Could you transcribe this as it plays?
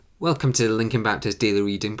Welcome to the Lincoln Baptist Daily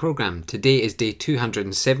Reading Programme. Today is day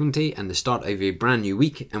 270 and the start of a brand new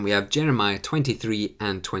week, and we have Jeremiah 23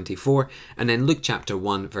 and 24 and then Luke chapter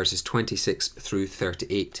 1 verses 26 through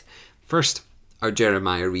 38. First, our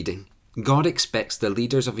Jeremiah reading. God expects the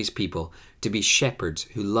leaders of his people to be shepherds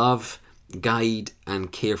who love, guide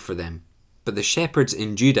and care for them. But the shepherds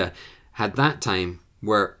in Judah at that time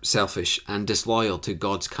were selfish and disloyal to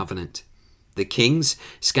God's covenant. The kings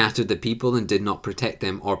scattered the people and did not protect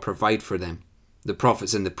them or provide for them. The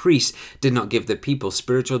prophets and the priests did not give the people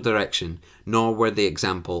spiritual direction, nor were they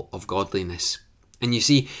example of godliness. And you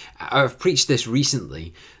see, I've preached this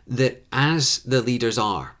recently, that as the leaders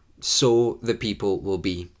are, so the people will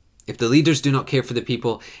be. If the leaders do not care for the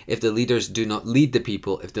people, if the leaders do not lead the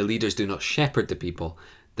people, if the leaders do not shepherd the people,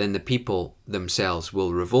 then the people themselves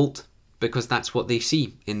will revolt, because that's what they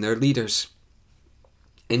see in their leaders.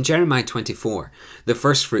 In Jeremiah 24, the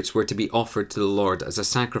first fruits were to be offered to the Lord as a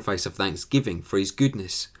sacrifice of thanksgiving for his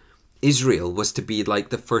goodness. Israel was to be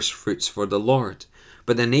like the first fruits for the Lord,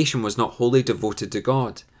 but the nation was not wholly devoted to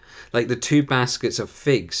God. Like the 2 baskets of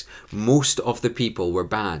figs, most of the people were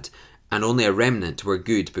bad, and only a remnant were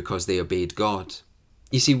good because they obeyed God.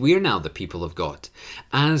 You see, we're now the people of God.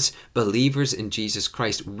 As believers in Jesus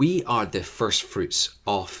Christ, we are the first fruits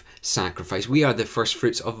of sacrifice. We are the first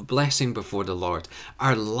fruits of blessing before the Lord.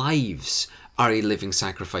 Our lives are a living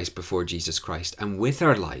sacrifice before Jesus Christ. And with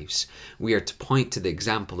our lives, we are to point to the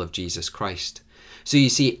example of Jesus Christ. So you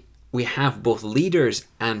see, we have both leaders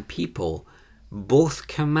and people, both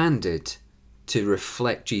commanded to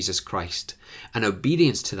reflect Jesus Christ. And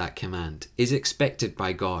obedience to that command is expected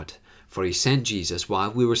by God. For he sent Jesus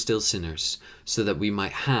while we were still sinners, so that we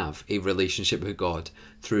might have a relationship with God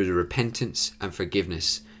through the repentance and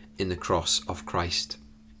forgiveness in the cross of Christ.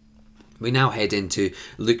 We now head into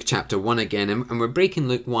Luke chapter 1 again, and we're breaking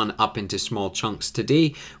Luke 1 up into small chunks.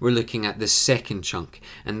 Today we're looking at the second chunk,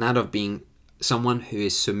 and that of being someone who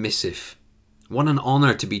is submissive. What an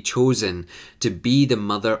honour to be chosen to be the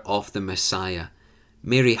mother of the Messiah.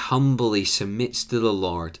 Mary humbly submits to the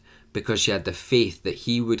Lord, because she had the faith that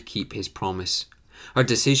he would keep his promise. Her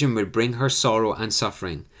decision would bring her sorrow and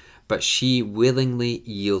suffering, but she willingly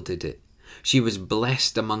yielded it. She was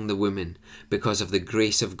blessed among the women because of the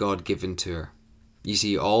grace of God given to her. You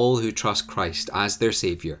see, all who trust Christ as their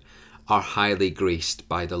Saviour are highly graced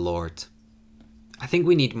by the Lord. I think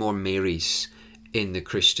we need more Marys in the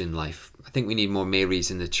Christian life. I think we need more Marys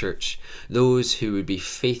in the church. Those who would be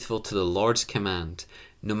faithful to the Lord's command,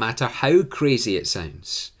 no matter how crazy it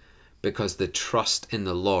sounds, because the trust in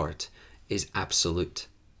the Lord is absolute.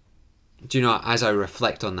 Do you know, as I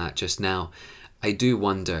reflect on that just now, I do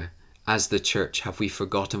wonder, as the church, have we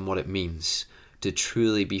forgotten what it means to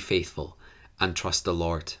truly be faithful and trust the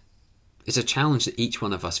Lord? It's a challenge that each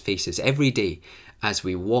one of us faces every day as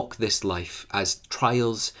we walk this life, as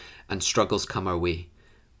trials and struggles come our way.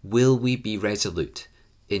 Will we be resolute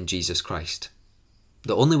in Jesus Christ?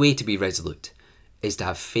 The only way to be resolute is to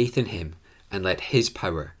have faith in him and let his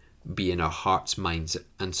power be in our hearts, minds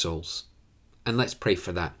and souls. And let's pray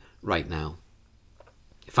for that right now.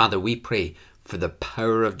 Father, we pray for the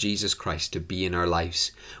power of Jesus Christ to be in our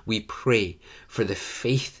lives. We pray for the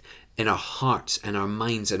faith in our hearts and our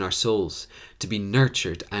minds and our souls to be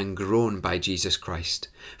nurtured and grown by Jesus Christ.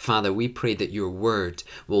 Father, we pray that your word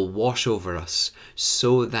will wash over us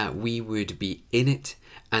so that we would be in it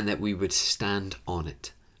and that we would stand on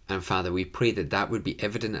it. And Father, we pray that that would be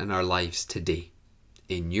evident in our lives today.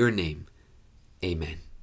 In your name, amen.